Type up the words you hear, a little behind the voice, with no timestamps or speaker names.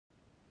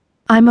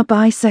I'm a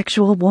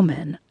bisexual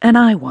woman, and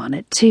I want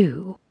it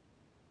too.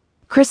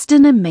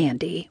 Kristen and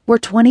Mandy were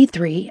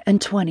 23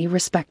 and 20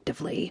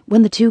 respectively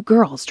when the two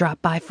girls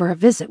dropped by for a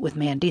visit with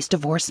Mandy's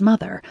divorced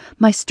mother,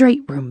 my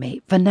straight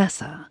roommate,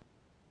 Vanessa.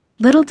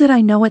 Little did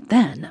I know it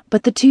then,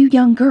 but the two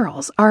young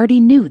girls already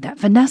knew that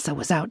Vanessa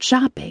was out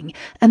shopping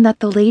and that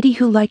the lady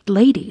who liked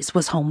ladies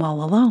was home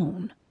all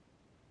alone.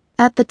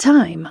 At the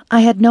time,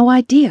 I had no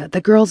idea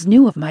the girls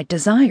knew of my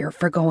desire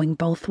for going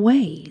both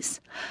ways.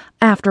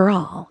 After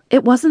all,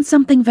 it wasn't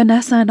something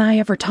Vanessa and I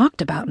ever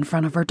talked about in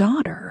front of her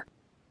daughter.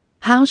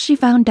 How she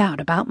found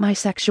out about my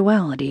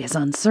sexuality is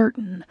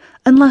uncertain,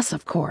 unless,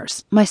 of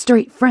course, my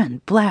straight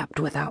friend blabbed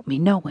without me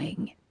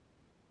knowing.